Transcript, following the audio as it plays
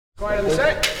Quiet on the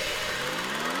set.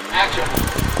 Action.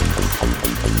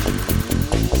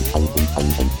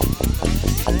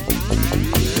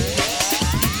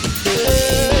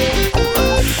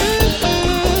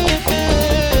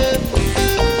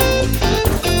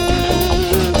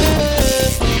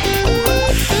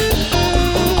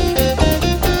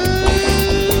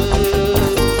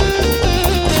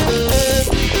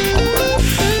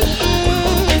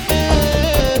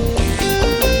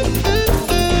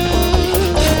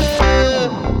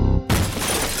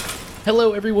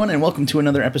 Hello, everyone, and welcome to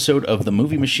another episode of the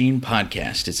Movie Machine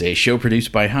Podcast. It's a show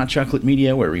produced by Hot Chocolate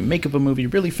Media where we make up a movie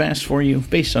really fast for you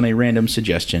based on a random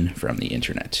suggestion from the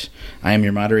internet. I am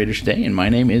your moderator today, and my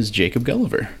name is Jacob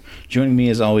Gulliver. Joining me,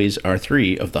 as always, are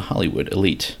three of the Hollywood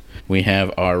elite. We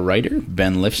have our writer,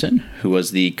 Ben Lifson, who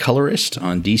was the colorist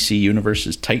on DC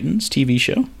Universe's Titans TV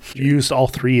show. You used all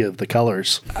three of the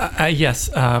colors. Yes,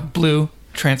 blue,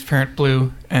 transparent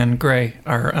blue, and gray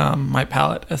are my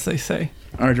palette, as they say.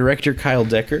 Our director, Kyle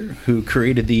Dekker, who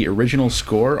created the original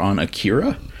score on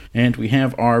Akira. And we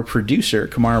have our producer,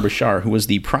 Commarrah Bashar, who was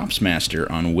the props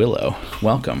master on Willow.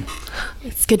 Welcome.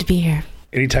 It's good to be here.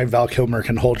 Anytime Val Kilmer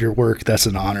can hold your work, that's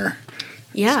an honor.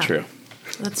 Yeah. It's true.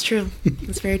 That's true.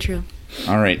 That's very true.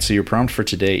 All right, so your prompt for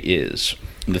today is,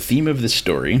 the theme of this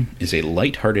story is a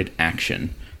lighthearted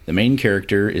action. The main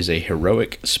character is a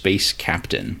heroic space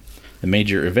captain. The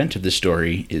major event of the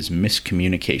story is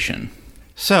miscommunication.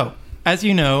 So, as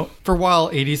you know, for a while,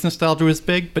 80s nostalgia was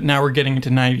big, but now we're getting into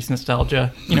 90s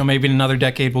nostalgia. You know, maybe in another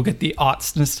decade we'll get the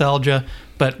aughts nostalgia,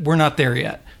 but we're not there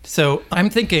yet. So I'm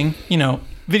thinking,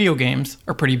 video games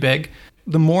are pretty big.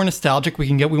 The more nostalgic we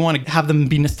can get, we want to have them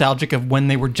be nostalgic of when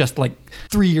they were just like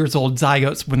 3 years old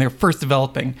zygotes when they were first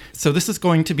developing. So this is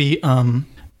going to be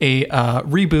a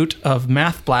reboot of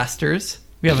Math Blasters.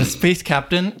 We have a space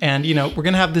captain, and, we're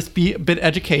going to have this be a bit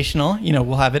educational.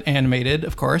 We'll have it animated,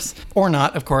 of course, or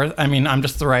not, of course. I mean, I'm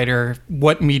just the writer.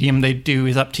 What medium they do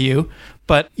is up to you.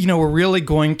 But, we're really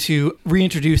going to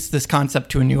reintroduce this concept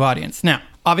to a new audience. Now,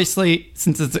 obviously,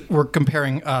 since we're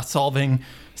comparing solving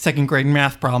second grade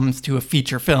math problems to a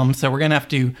feature film, so we're going to have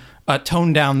to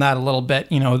tone down that a little bit.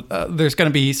 There's going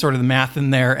to be sort of the math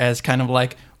in there as kind of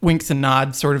like winks and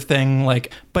nods sort of thing,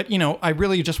 but I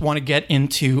really just want to get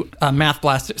into Math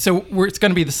Blaster. So it's going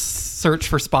to be the search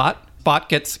for Spot. Spot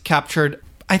gets captured.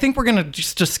 I think we're going to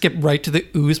just skip right to the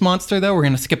ooze monster, though. We're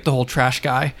going to skip the whole trash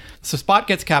guy. So Spot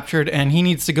gets captured, and he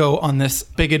needs to go on this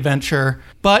big adventure.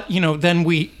 But, then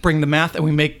we bring the math, and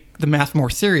we make the math more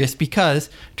serious because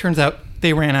it turns out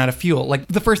they ran out of fuel. Like,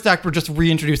 the first act, we're just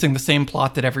reintroducing the same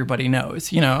plot that everybody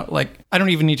knows. I don't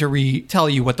even need to retell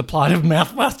you what the plot of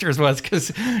Math Blasters was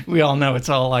because we all know it's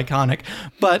all iconic.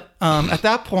 But at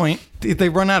that point, they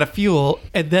run out of fuel.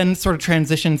 It then sort of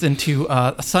transitions into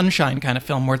a Sunshine kind of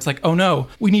film where it's like, oh no,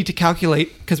 we need to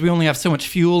calculate because we only have so much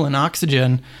fuel and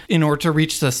oxygen in order to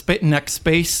reach the next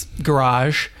space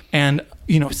garage. And,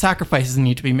 sacrifices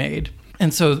need to be made.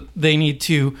 And so they need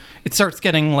to, it starts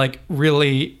getting like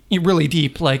really, really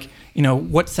deep, like,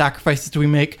 what sacrifices do we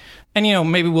make?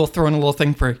 And, maybe we'll throw in a little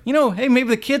thing for, hey, maybe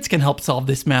the kids can help solve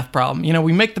this math problem.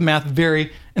 We make the math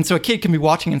and so a kid can be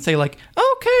watching and say like,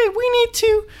 okay, we need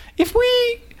to, if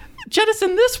we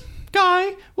jettison this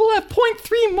guy, we'll have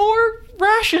 0.3 more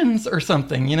rations or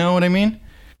something. You know what I mean?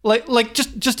 Like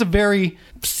just a very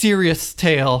serious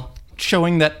tale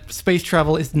showing that space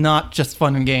travel is not just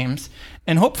fun and games.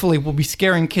 And hopefully we'll be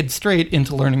scaring kids straight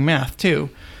into learning math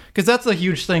too. Because that's a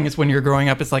huge thing is when you're growing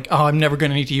up, it's like, oh, I'm never going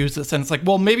to need to use this. And it's like,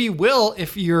 well, maybe you will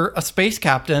if you're a space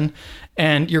captain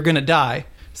and you're going to die.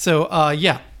 So,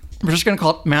 we're just going to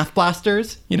call it Math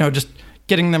Blasters, just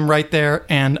getting them right there.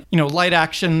 And, light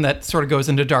action that sort of goes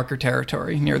into darker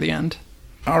territory near the end.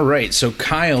 All right, so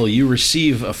Kyle, you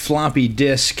receive a floppy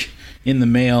disk in the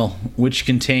mail, which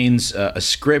contains a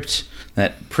script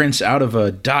that prints out of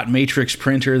a dot matrix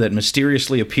printer that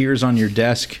mysteriously appears on your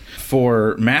desk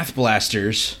for Math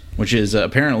Blasters, which is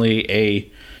apparently a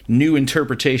new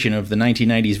interpretation of the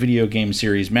 1990s video game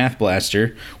series Math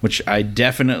Blaster, which I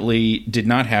definitely did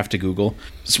not have to Google.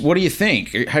 So what do you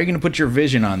think? How are you going to put your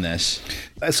vision on this?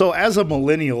 So as a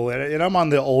millennial, and I'm on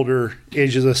the older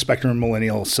age of the spectrum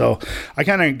millennial, so I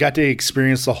kind of got to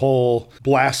experience the whole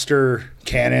blaster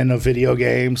canon of video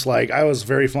games. Like, I was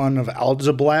very fond of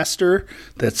Algebra Blaster.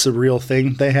 That's a real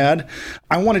thing they had.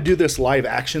 I want to do this live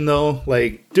action, though.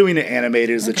 Like, doing it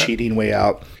animated is a cheating way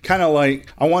out. Kind of like,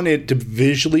 I want it to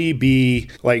visually be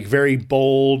like very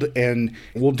bold, and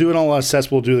we'll do it on a lot of sets,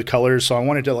 we'll do the colors. So I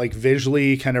want it to like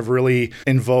visually kind of really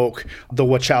invoke the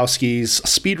Wachowskis'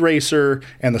 Speed Racer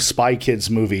and the Spy Kids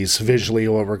movies, visually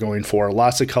what we're going for.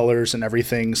 Lots of colors and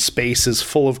everything. Space is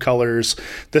full of colors.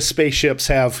 The spaceships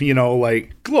have,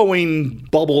 like glowing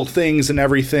bubble things and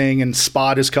everything, and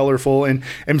Spot is colorful. And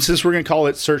since we're going to call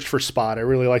it Search for Spot, I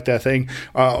really like that thing.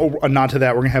 A nod to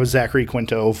that, we're going to have Zachary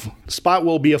Quinto. Spot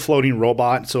will be a floating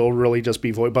robot, so it'll really just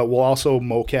be void, but we'll also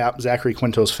mocap Zachary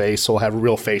Quinto's face, so we'll have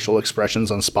real facial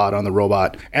expressions on Spot on the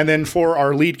robot. And then for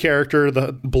our lead character,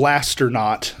 the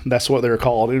Blasternaut, that's what they're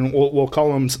called, and we'll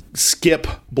call him Skip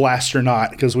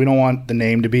Blasternaut, because we don't want the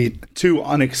name to be too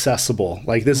unaccessible.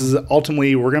 Like, this is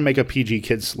ultimately, we're going to make a PG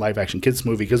kids, live action kids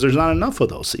movie, because there's not enough of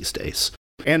those these days.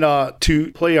 And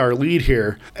to play our lead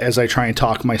here, as I try and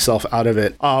talk myself out of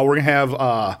it, we're going to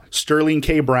have Sterling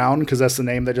K. Brown, because that's the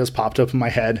name that just popped up in my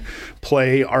head,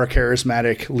 play our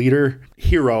charismatic leader.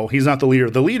 Hero. He's not the leader.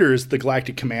 The leader is the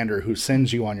Galactic Commander who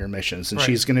sends you on your missions. And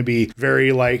she's going to be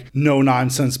very like no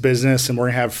nonsense business. And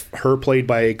we're going to have her played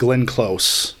by Glenn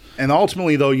Close. And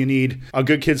ultimately, though, you need a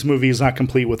good kids movie is not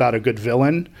complete without a good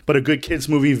villain. But a good kids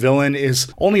movie villain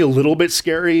is only a little bit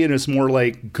scary, and it's more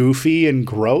like goofy and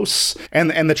gross.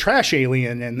 And the trash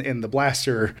alien in the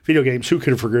Blaster video games, who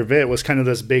could forgive it, was kind of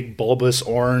this big bulbous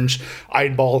orange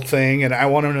eyeball thing. And I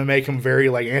want him to make him very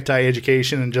like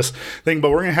anti-education and just thing.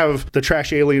 But we're going to have the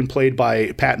trash alien played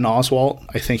by Patton Oswalt.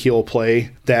 I think he'll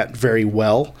play that very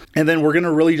well. And then we're going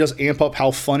to really just amp up how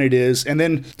fun it is. And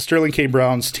then Sterling K.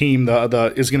 Brown's team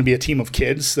is going to be a team of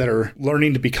kids that are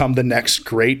learning to become the next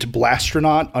great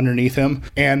Blastronaut underneath him.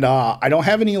 And I don't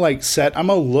have any like set. I'm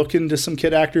going to look into some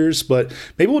kid actors, but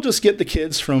maybe we'll just get the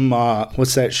kids from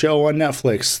what's that show on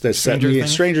Netflix that's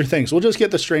Stranger Things. We'll just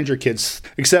get the Stranger Kids,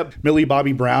 except Millie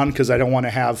Bobby Brown, because I don't want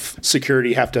to have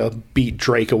security have to beat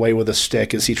Drake away with a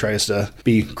stick as he tries to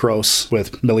be gross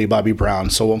with Millie Bobby Brown.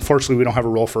 So unfortunately, we don't have a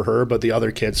role for her, but the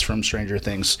other kids from Stranger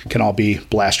Things can all be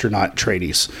Blastronaut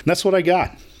tradies. And that's what I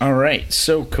got. All right,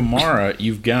 so Commarrah,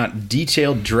 you've got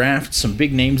detailed drafts, some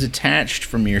big names attached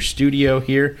from your studio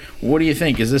here. What do you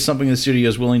think? Is this something the studio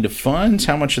is willing to fund?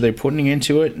 How much are they putting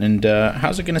into it, and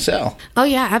how's it going to sell? Oh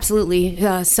yeah, absolutely.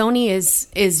 Sony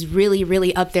is really,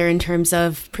 really up there in terms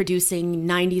of producing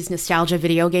 90s nostalgia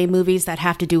video game movies that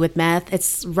have to do with math.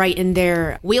 It's right in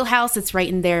their wheelhouse. It's right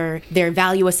in their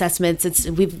value assessments.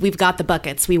 We've got the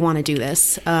buckets. We want to do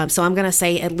this. So I'm going to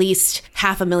say at least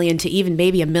 $500,000 to even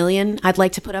maybe $1 million. I'd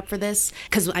like to put up for this,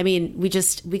 because I mean, we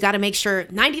got to make sure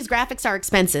 90s graphics are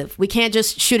expensive. We can't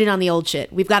just shoot it on the old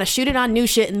shit. We've got to shoot it on new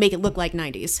shit and make it look like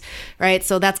 90s, right?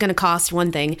 So that's going to cost one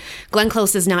thing. Glenn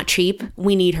Close is not cheap.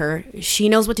 We need her. She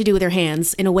knows what to do with her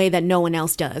hands in a way that no one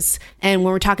else does. And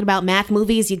when we're talking about math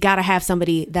movies, you got to have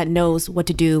somebody that knows what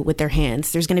to do with their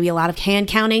hands. There's going to be a lot of hand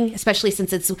counting, especially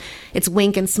since it's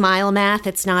wink and smile math.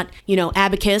 It's not,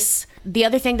 abacus. The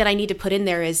other thing that I need to put in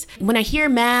there is when I hear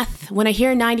math, when I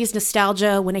hear 90s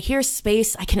nostalgia, when I hear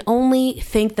space, I can only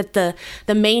think that the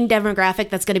main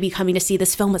demographic that's going to be coming to see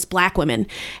this film is Black women.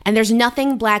 And there's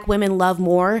nothing Black women love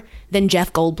more than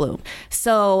Jeff Goldblum.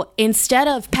 So instead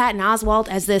of Patton Oswalt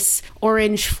as this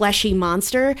orange fleshy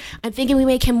monster, I'm thinking we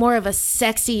make him more of a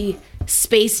sexy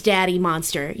space daddy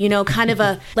monster, kind of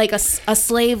a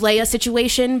slave Leia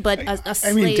situation, but a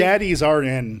slave. I mean, daddies are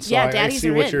in. So yeah, daddies I see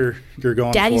are what in. You're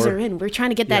going daddies for. Are in. We're trying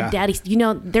to get that daddy.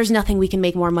 There's nothing we can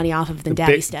make more money off of than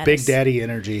daddy status. Big daddy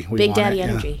energy. Big daddy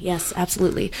energy. Yes,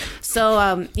 absolutely. So,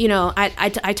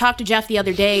 I talked to Jeff the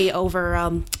other day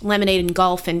over Lemonade and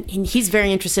Golf, and he's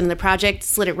very interested in the project.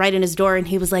 Slid it right in his door, and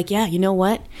he was like, "Yeah, you know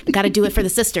what? Got to do it for the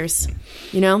sisters."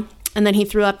 And then he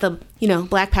threw up the,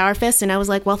 Black Power fist, and I was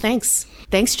like, well, thanks.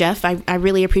 Thanks, Jeff. I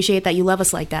really appreciate that you love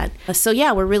us like that. So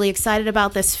yeah, we're really excited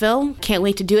about this film. Can't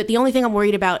wait to do it. The only thing I'm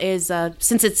worried about is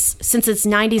since it's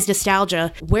 90s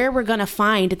nostalgia, where we're gonna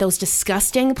find those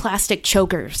disgusting plastic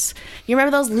chokers. You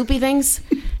remember those loopy things?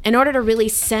 In order to really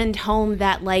send home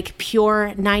that like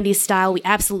pure 90s style, we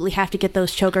absolutely have to get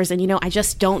those chokers. And I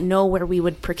just don't know where we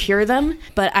would procure them,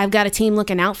 but I've got a team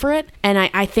looking out for it. And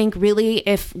I think really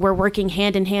if we're working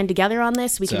hand in hand together on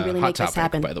this, we can really make this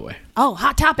happen. By the way. Oh,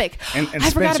 Hot Topic. And I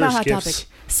forgot about Hot Gifts. Topic.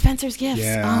 Spencer's Gifts.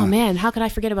 Yeah. Oh man, how could I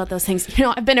forget about those things?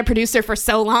 I've been a producer for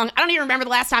so long. I don't even remember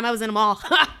the last time I was in a mall.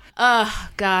 Oh,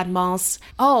 God, malls.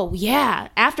 Oh, yeah.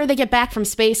 After they get back from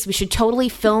space, we should totally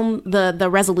film the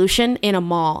resolution in a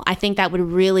mall. I think that would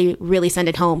really, really send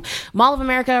it home. Mall of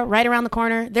America, right around the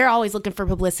corner. They're always looking for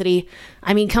publicity.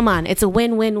 I mean, come on. It's a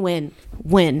win-win-win.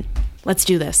 Win. Let's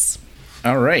do this.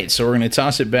 All right, so we're going to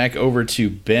toss it back over to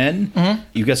Ben.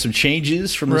 You've got some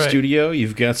changes from the studio.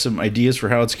 You've got some ideas for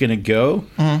how it's going to go.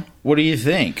 What do you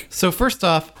think? So first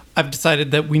off, I've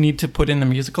decided that we need to put in a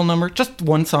musical number, just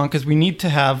one song, because we need to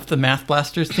have the Math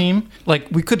Blasters theme. Like,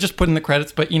 we could just put in the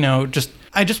credits, but,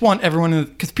 I just want everyone,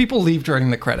 because people leave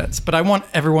during the credits, but I want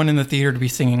everyone in the theater to be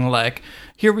singing, like,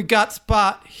 here we got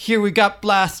Spot, here we got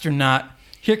Blasternaut,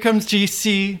 here comes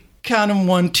GC, count 'em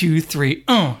 1, 2, 3.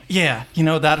 Yeah,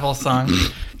 that whole song.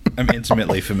 I'm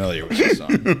intimately familiar with this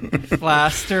song.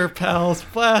 Blaster pals,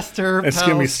 blaster pals. It's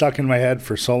going to be stuck in my head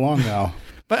for so long now.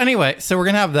 But anyway, so we're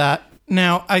going to have that.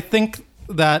 Now, I think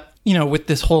that, with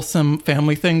this wholesome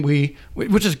family thing,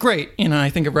 which is great, I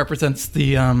think it represents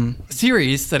the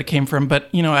series that it came from. But,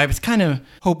 I was kind of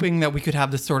hoping that we could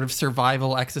have this sort of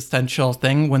survival existential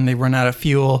thing when they run out of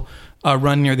fuel,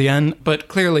 run near the end. But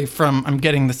clearly I'm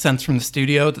getting the sense from the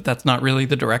studio that that's not really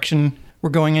the direction we're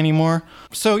going anymore.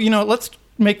 So, let's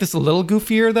make this a little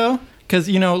goofier, though. Because,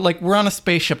 we're on a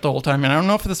spaceship the whole time. And I don't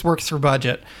know if this works for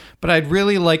budget. But I'd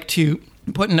really like to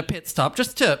put in a pit stop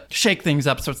just to shake things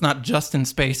up so it's not just in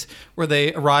space, where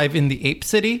they arrive in the Ape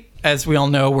City, as we all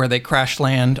know, where they crash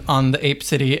land on the Ape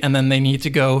City, and then they need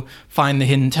to go find the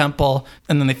hidden temple,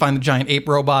 and then they find the giant ape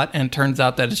robot, and it turns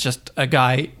out that it's just a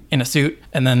guy in a suit,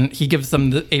 and then he gives them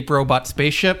the ape robot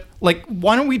spaceship. Like,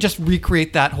 why don't we just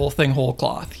recreate that whole thing whole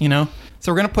cloth,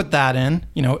 So we're going to put that in,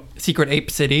 Secret Ape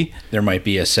City. There might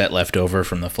be a set left over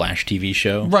from the Flash TV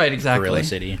show. Right, exactly. Gorilla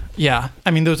City. Yeah.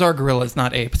 I mean, those are gorillas,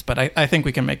 not apes, but I think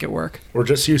we can make it work. We're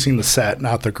just using the set,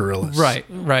 not the gorillas.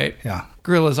 Right. Yeah.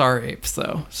 Gorillas are apes,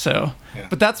 though. So,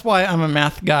 But that's why I'm a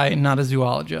math guy and not a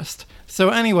zoologist. So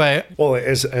anyway. Well,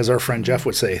 as our friend Jeff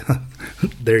would say,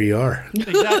 there you are.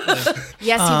 Exactly.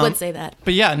 Yes, he would say that.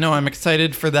 But yeah, no, I'm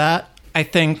excited for that. I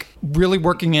think really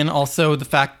working in also the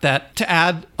fact that to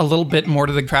add a little bit more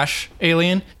to the trash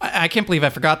alien, I can't believe I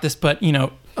forgot this, but,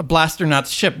 a Blasternaut's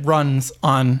ship runs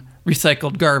on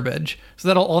recycled garbage. So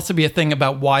that'll also be a thing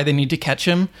about why they need to catch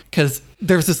him, because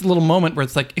there's this little moment where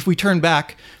it's like, if we turn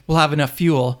back, we'll have enough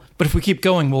fuel, but if we keep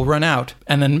going, we'll run out.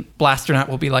 And then Blasternaut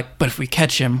will be like, but if we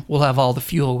catch him, we'll have all the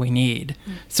fuel we need.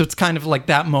 So it's kind of like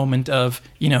that moment of,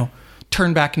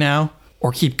 turn back now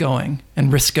or keep going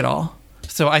and risk it all.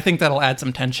 So I think that'll add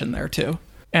some tension there, too.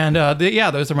 And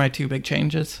those are my two big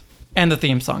changes. And the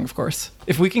theme song, of course.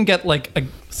 If we can get, like, a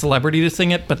celebrity to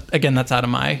sing it, but again, that's out of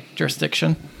my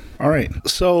jurisdiction. All right.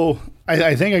 So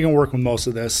I think I can work with most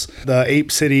of this. The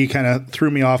Ape City kind of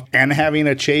threw me off, and having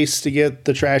a chase to get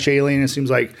the trash alien, it seems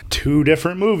like two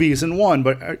different movies in one,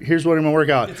 but here's what I'm going to work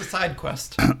out. It's a side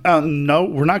quest. No,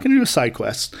 we're not going to do a side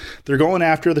quest. They're going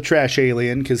after the trash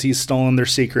alien because he's stolen their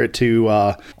secret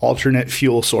to alternate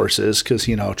fuel sources because,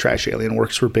 trash alien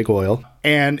works for big oil.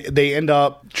 And they end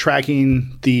up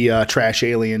tracking the trash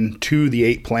alien to the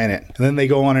ape planet. And then they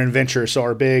go on an adventure. So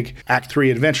our big Act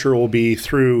 3 adventure will be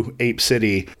through Ape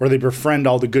City, where they befriend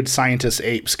all the good scientist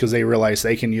apes because they realize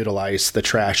they can utilize the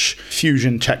trash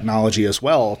fusion technology as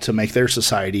well to make their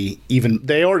society even...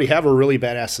 They already have a really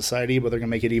badass society, but they're going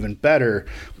to make it even better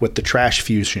with the trash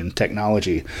fusion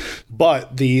technology.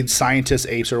 But the scientist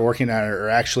apes are working at it are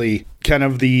actually kind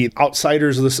of the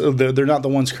outsiders of this. They're not the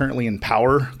ones currently in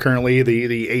power. Currently,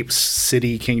 the Ape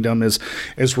City Kingdom is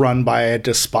run by a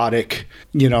despotic,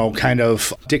 kind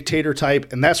of dictator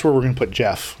type, and that's where we're going to put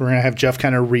Jeff. We're going to have Jeff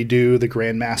kind of redo the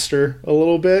Grandmaster a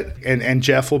little bit, and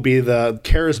Jeff will be the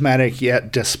charismatic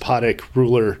yet despotic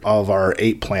ruler of our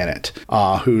ape planet,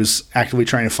 who's actively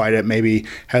trying to fight it. Maybe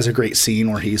has a great scene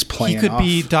where he's playing. He could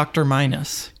be Dr.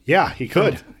 Minus. Yeah, he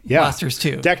could. Yeah. Blasters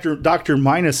too. Dr.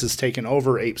 Minus has taken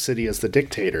over Ape City as the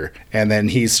dictator, and then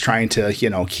he's trying to,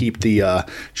 keep the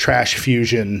trash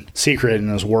fusion secret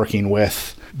and is working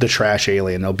with the trash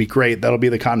alien. It'll be great. That'll be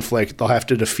the conflict they'll have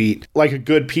to defeat. Like a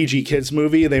good PG kids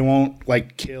movie, they won't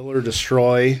kill or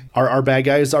destroy our bad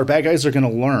guys. Our bad guys are going to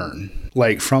learn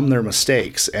from their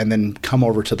mistakes and then come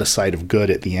over to the side of good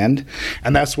at the end.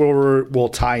 And that's where we'll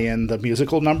tie in the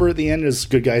musical number at the end, is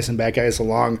good guys and bad guys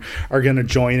along are going to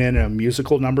join in a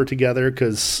musical number together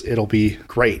because it'll be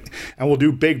great. And we'll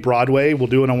do big Broadway. We'll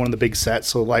do it on one of the big sets.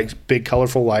 So big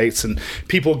colorful lights and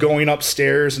people going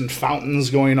upstairs and fountains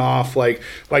going off, like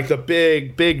the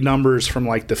big numbers from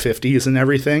the 50s and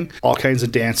everything. All kinds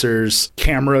of dancers,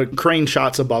 camera, crane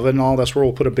shots above it and all. That's where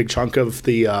we'll put a big chunk of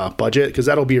the budget, because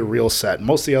that'll be a real set.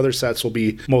 Most of the other sets will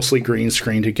be mostly green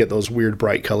screen to get those weird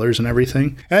bright colors and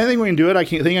everything. And I think we can do it. I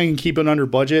think I can keep it under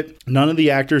budget. None of the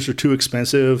actors are too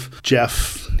expensive.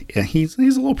 Jeff, he's a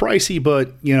little pricey,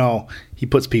 but he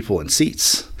puts people in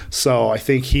seats. So I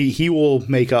think he will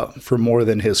make up for more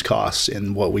than his costs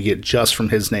in what we get just from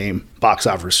his name, box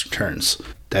office returns.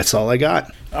 That's all I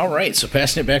got. All right, so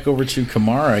passing it back over to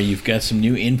Commarrah, you've got some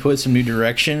new input, some new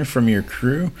direction from your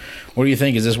crew. What do you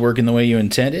think? Is this working the way you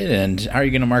intended? And how are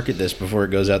you going to market this before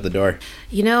it goes out the door?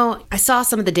 You know, I saw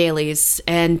some of the dailies,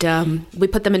 and we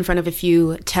put them in front of a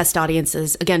few test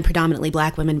audiences, again, predominantly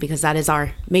black women, because that is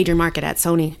our major market at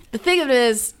Sony. The thing of it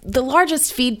is, the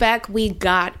largest feedback we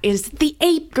got is the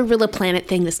ape gorilla planet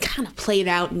thing that's kind of played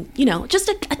out and, you know, just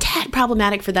a tad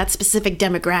problematic for that specific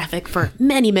demographic for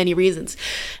many, many reasons.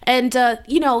 And,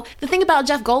 you know, the thing about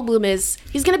Jeff Goldblum is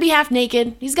he's going to be half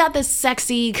naked. He's got this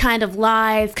sexy, kind of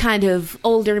lithe, kind of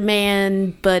older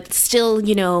man, but still,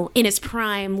 you know, in his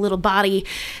prime little body.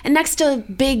 And next to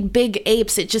big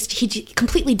apes, he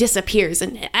completely disappears.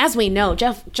 And as we know,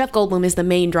 Jeff Goldblum is the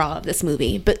main draw of this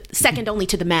movie, but second only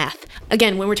to the math.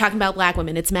 Again, when we're talking about black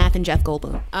women, it's math and Jeff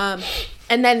Goldblum.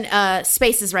 And then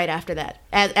space is right after that,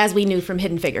 as we knew from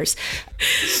Hidden Figures.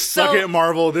 Suck it,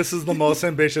 Marvel. This is the most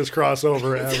ambitious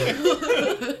crossover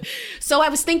ever. So I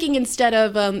was thinking, instead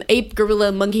of ape,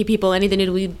 gorilla, monkey people, anything to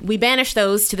do, we banish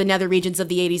those to the nether regions of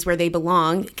the 80s where they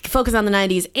belong, focus on the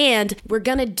 90s, and we're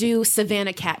going to do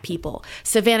Savannah cat people.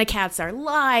 Savannah cats are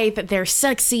lithe, they're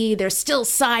sexy, they're still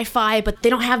sci-fi, but they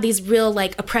don't have these real,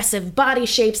 like, oppressive body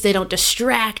shapes. They don't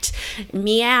distract.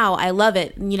 Meow, I love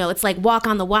it. You know, it's like Walk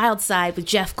on the Wild Side with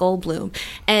Jeff Goldblum.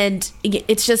 And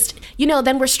it's just, you know,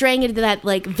 then we're straying into that,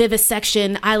 like,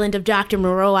 vivisection Island of Dr.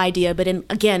 Moreau idea, but in,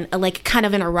 again, like, kind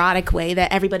of an erotic way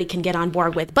that everybody can get on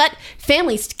board with. But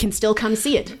families can still come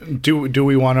see it. Do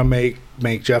we want to make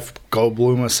Jeff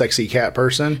Goldblum a sexy cat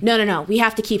person? No. We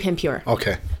have to keep him pure.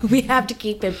 Okay. We have to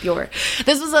keep him pure.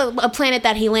 This was a planet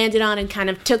that he landed on and kind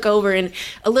of took over in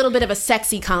a little bit of a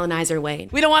sexy colonizer way.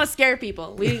 We don't want to scare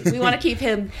people. We want to keep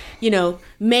him, you know,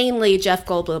 mainly Jeff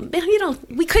Goldblum. You know,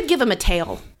 we could give him a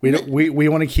tail. We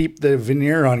want to keep the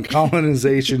veneer on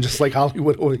colonization, just like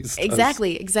Hollywood always does.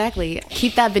 Exactly.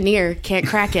 Keep that veneer. Can't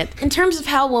crack it. In terms of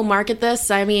how we'll market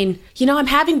this, I mean, you know, I'm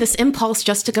having this impulse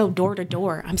just to go door to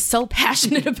door. I'm so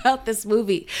passionate about this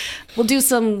movie. We'll do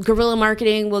some guerrilla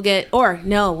marketing. We'll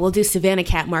do Savannah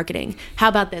cat marketing. How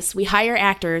about this? We hire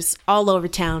actors all over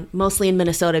town, mostly in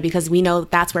Minnesota, because we know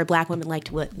that's where black women like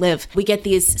to live. We get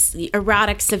these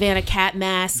erotic Savannah cat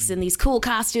masks and these cool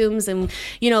costumes, and,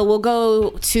 you know, we'll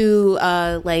go to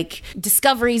like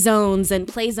discovery zones and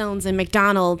play zones and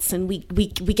McDonald's, and we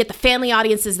get the family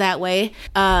audiences that way.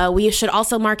 We should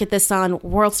also market this on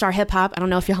World Star Hip Hop. I don't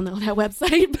know if y'all know that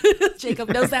website, but Jacob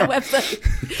knows that website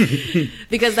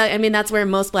because that's where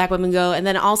most black women go. And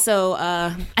then also,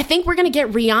 I think we're gonna get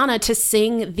Rihanna to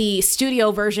sing the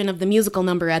studio version of the musical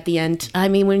number at the end. I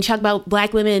mean, when you talk about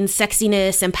black women,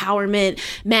 sexiness, empowerment,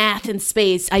 math, and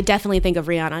space, I definitely think of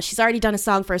Rihanna. She's already done a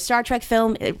song for a Star Trek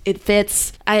film. It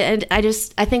fits.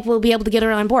 I think we'll be able to get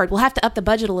her on board. We'll have to up the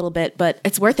budget a little bit, but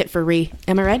it's worth it for Ree.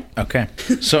 Am I right? Okay.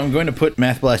 So I'm going to put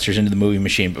Math Blasters into the movie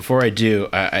machine. Before I do,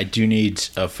 I do need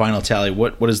a final tally.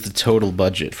 What is the total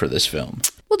budget for this film?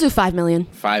 We'll do $5 million.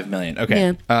 $5 million.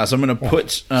 Okay. Yeah. So I'm going to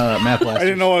put Math Blasters. I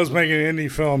didn't know I was making an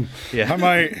indie film. Yeah. I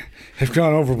might have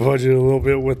gone over budget a little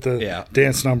bit with the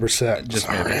dance number set. Just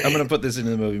maybe. I'm going to put this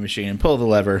into the movie machine and pull the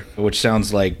lever, which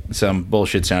sounds like some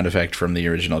bullshit sound effect from the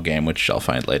original game, which I'll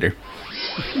find later.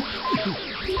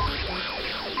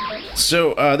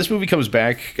 So this movie comes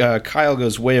back. Kyle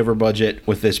goes way over budget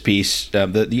with this piece.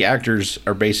 The actors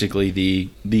are basically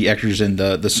the actors in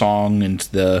the song, and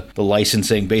the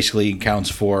licensing basically accounts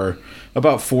for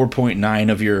about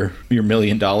 4.9 of your $1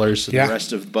 million. So the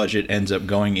rest of the budget ends up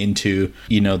going into,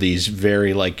 you know, these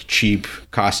very like cheap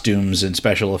costumes and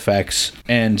special effects.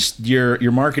 And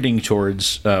your marketing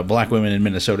towards black women in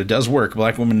Minnesota does work.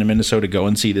 Black women in Minnesota go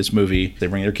and see this movie. They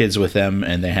bring their kids with them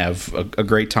and they have a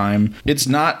great time. It's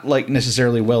not like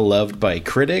necessarily well loved by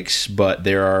critics, but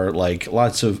there are like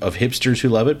lots of hipsters who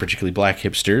love it, particularly black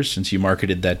hipsters, since you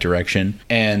marketed that direction.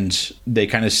 And they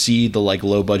kind of see the like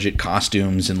low budget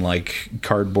costumes and like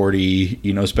cardboardy,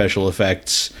 you know, special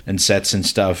effects and sets and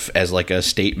stuff as like a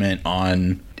statement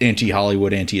on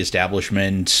anti-Hollywood,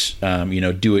 anti-establishment,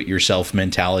 do-it-yourself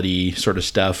mentality sort of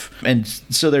stuff. And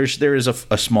so there is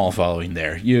a small following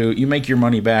there. You make your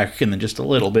money back and then just a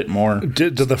little bit more.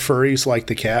 Do the furries like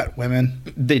the cat women?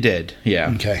 They did,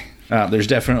 yeah. Okay. There's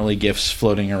definitely GIFs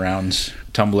floating around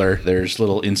Tumblr. There's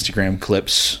little Instagram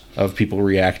clips of people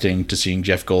reacting to seeing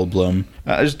Jeff Goldblum.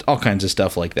 There's all kinds of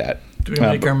stuff like that. Do we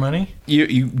make our money?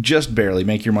 You just barely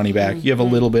make your money back. You have a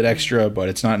little bit extra, but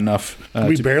it's not enough.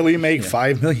 We barely make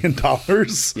 $5 million?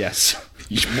 Yes.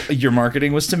 Your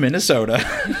marketing was to Minnesota,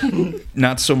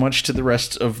 not so much to the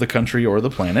rest of the country or the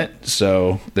planet.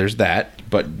 So there's that,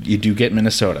 but you do get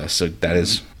Minnesota. So that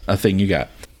is a thing you got.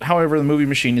 However, the movie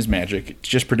machine is magic. It's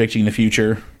just predicting the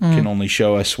future. It can only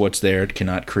show us what's there. It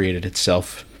cannot create it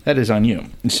itself. That is on you.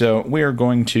 And so we are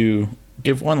going to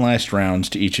give one last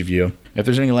round to each of you. If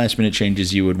there's any last-minute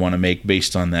changes you would want to make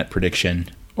based on that prediction,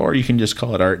 or you can just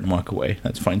call it art and walk away.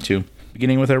 That's fine, too.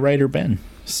 Beginning with our writer, Ben.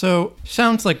 So,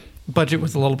 sounds like budget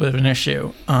was a little bit of an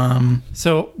issue.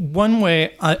 So one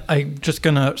way I'm just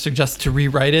going to suggest to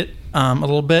rewrite it a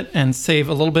little bit and save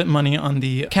a little bit money on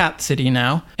the Cat City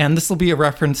now. And this will be a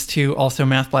reference to also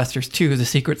Math Blasters 2, The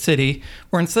Secret City,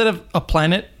 where instead of a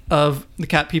planet of the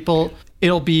cat people,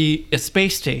 it'll be a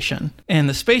space station. And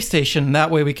the space station,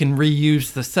 that way we can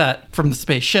reuse the set from the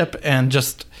spaceship and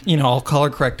just, I'll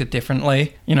color correct it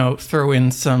differently, throw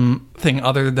in something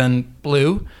other than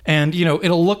blue. And,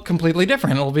 it'll look completely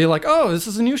different. It'll be like, oh, this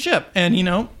is a new ship.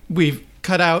 And, we've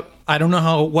cut out, I don't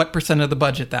know what % of the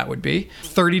budget that would be.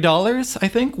 $30, I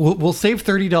think. We'll save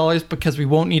 $30 because we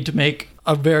won't need to make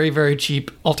a very, very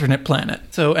cheap alternate planet.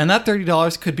 So, and that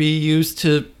 $30 could be used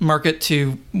to market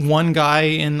to one guy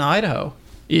in Idaho,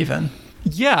 even.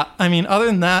 Yeah, other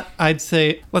than that, I'd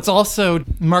say let's also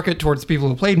market towards people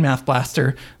who played Math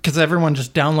Blaster, because everyone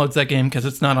just downloads that game because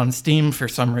it's not on Steam for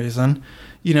some reason.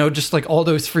 Just like all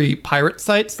those free pirate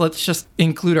sites, let's just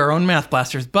include our own Math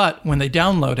Blasters. But when they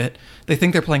download it, they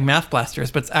think they're playing Math Blasters,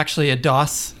 but it's actually a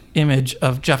DOS image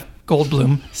of Jeff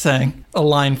Goldblum saying a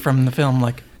line from the film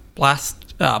like,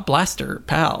 Blaster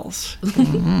pals.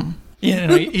 Mm-hmm.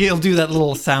 He'll do that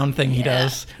little sound thing he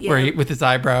does where with his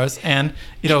eyebrows. And,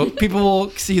 people will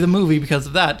see the movie because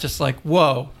of that. Just like,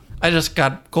 whoa, I just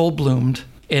got Goldblumed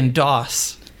in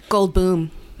DOS. Goldboom.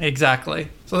 Exactly.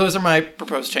 So those are my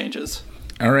proposed changes.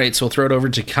 All right, so we'll throw it over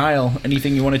to Kyle.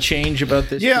 Anything you want to change about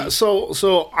this? Yeah, piece?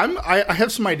 so I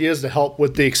have some ideas to help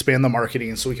with the expand the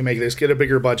marketing so we can make this, get a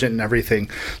bigger budget and everything.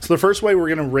 So the first way we're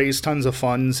going to raise tons of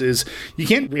funds is you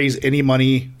can't raise any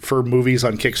money for movies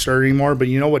on Kickstarter anymore, but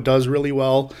what does really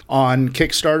well on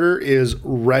Kickstarter is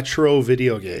retro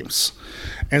video games.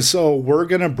 And so we're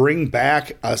going to bring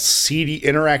back a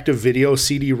interactive video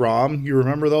CD-ROM. You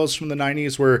remember those from the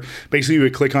 90s where basically you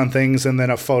would click on things and then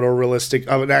a photorealistic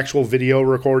of an actual video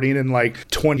recording in like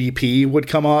 20p would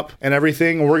come up and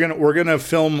everything. We're going to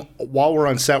film while we're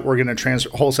on set. We're going to transfer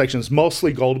whole sections,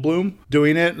 mostly Goldblum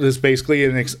doing it. It's basically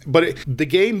the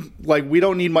game, like, we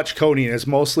don't need much coding. It's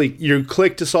mostly you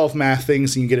click to solve math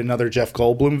things and you get another Jeff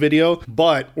Goldblum video,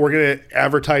 but we're going to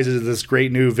advertise it as this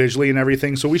great new visually and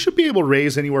everything. So we should be able to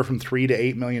raise anywhere from $3 to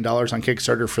 $8 million on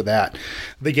Kickstarter for that.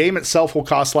 The game itself will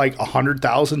cost like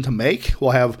 $100,000 to make.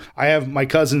 I have my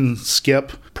cousin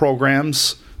Skip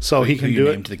programs, so he can do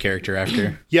it. Named the character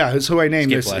after? Yeah, that's who I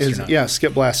named.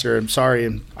 Skip Blaster. I'm sorry.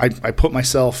 And I put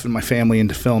myself and my family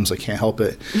into films. I can't help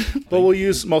it. But we'll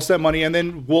use most of that money, and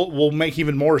then we'll make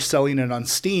even more selling it on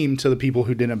Steam to the people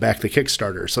who didn't back the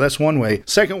Kickstarter. So that's one way.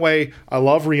 Second way, I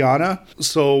love Rihanna.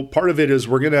 So part of it is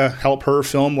we're going to help her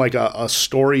film like a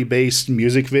story-based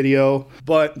music video.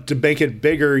 But to make it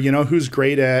bigger, who's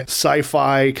great at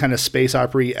sci-fi, kind of space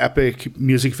opera, epic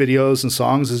music videos and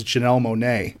songs is Janelle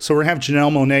Monáe. So we're going to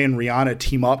have Janelle Monáe and Rihanna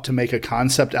team up to make a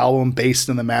concept album based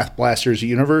in the Math Blasters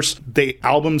universe. The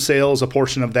album sales, a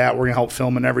portion of that, we're going to help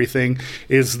film and everything,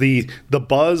 is the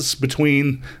buzz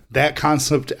between that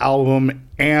concept album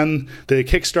and the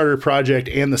Kickstarter project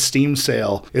and the Steam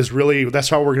sale is really, that's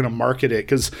how we're going to market it.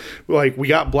 Because like we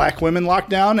got black women locked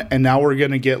down, and now we're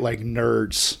going to get like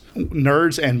nerds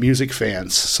and music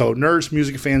fans. So nerds,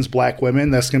 music fans, black women,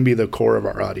 that's going to be the core of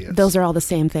our audience. Those are all the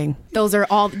same thing.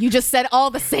 You just said all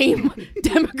the same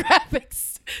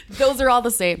demographics. Those are all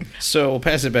the same. So we'll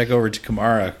pass it back over to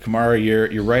Commarrah. Commarrah,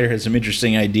 your writer has some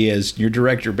interesting ideas. Your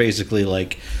director basically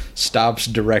like stops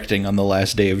directing on the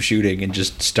last day of shooting and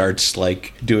just starts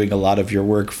like doing a lot of your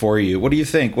work for you. What do you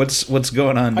think? What's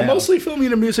going on now? I'm mostly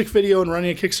filming a music video and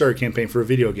running a Kickstarter campaign for a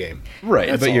video game. Right,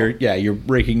 that's but you're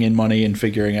raking in money and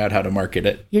figuring out how to market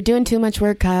it. You're doing too much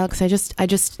work, Kyle, because I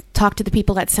just talked to the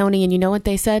people at Sony, and you know what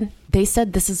they said? They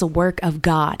said this is a work of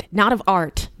God, not of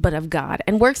art, but of God.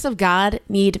 And works of God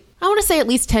need, I want to say, at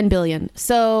least 10 billion.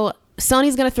 So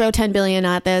Sony's going to throw 10 billion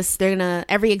at this.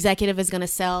 Every executive is going to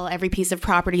sell every piece of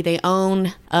property they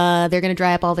own. They're going to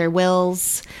dry up all their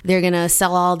wills. They're going to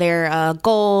sell all their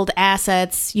gold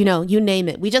assets. You name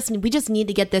it. We just need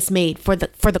to get this made for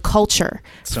the culture.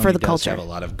 Sony for the does culture. Have a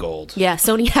lot of gold. Yeah,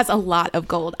 Sony has a lot of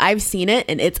gold. I've seen it,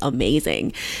 and it's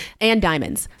amazing. And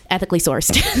diamonds, ethically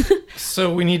sourced.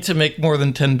 So we need to make more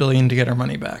than 10 billion to get our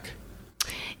money back.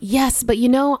 Yes, but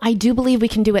I do believe we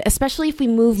can do it, especially if we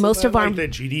move most of our... like the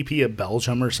GDP of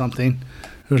Belgium or something?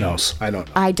 Who knows? I don't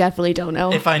know. I definitely don't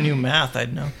know. If I knew math,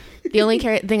 I'd know. The only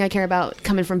thing I care about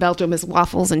coming from Belgium is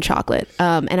waffles and chocolate.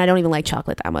 And I don't even like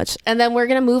chocolate that much. And then we're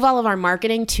going to move all of our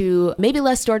marketing to maybe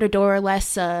less door-to-door,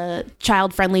 less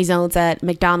child-friendly zones at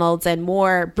McDonald's, and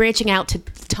more branching out to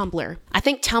Tumblr. I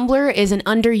think Tumblr is an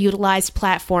underutilized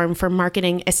platform for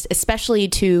marketing, especially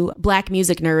to Black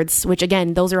music nerds, which,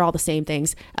 again, those are all the same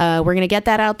things. We're going to get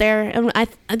that out there. And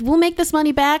we'll make this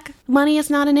money back. Money is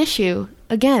not an issue.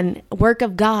 Again, work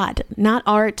of God, not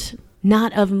art,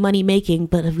 not of money making,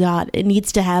 but of God. It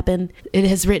needs to happen. It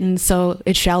has written, so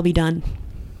it shall be done.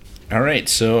 All right,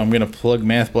 so I'm going to plug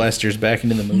Math Blasters back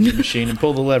into the movie machine and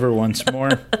pull the lever once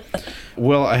more.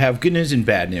 Well, I have good news and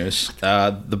bad news.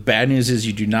 The bad news is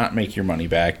you do not make your money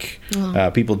back.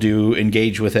 People do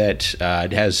engage with it.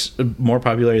 It has more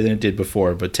popularity than it did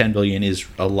before, but $10 billion is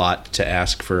a lot to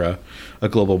ask for a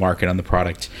global market on the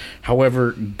product.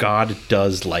 However, God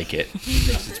does like it. He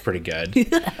thinks it's pretty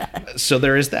good. So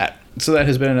there is that. So that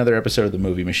has been another episode of The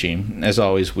Movie Machine. As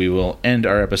always, we will end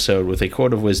our episode with a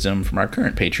quote of wisdom from our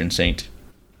current patron saint,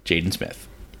 Jaden Smith.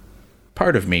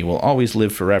 Part of me will always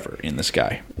live forever in the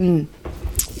sky.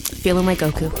 Feeling like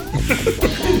Goku.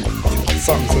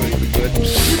 Song's not even good.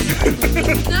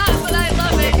 But I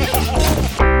love it.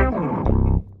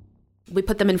 We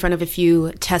put them in front of a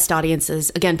few test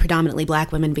audiences, again, predominantly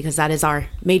Black women, because that is our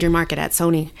major market at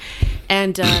Sony.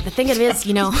 And the thing of it is,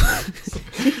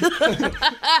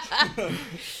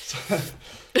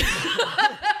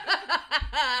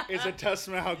 It's a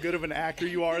testament how good of an actor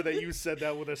you are that you said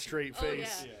that with a straight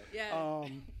face. Yeah. You're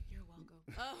welcome.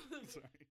 Oh. Sorry.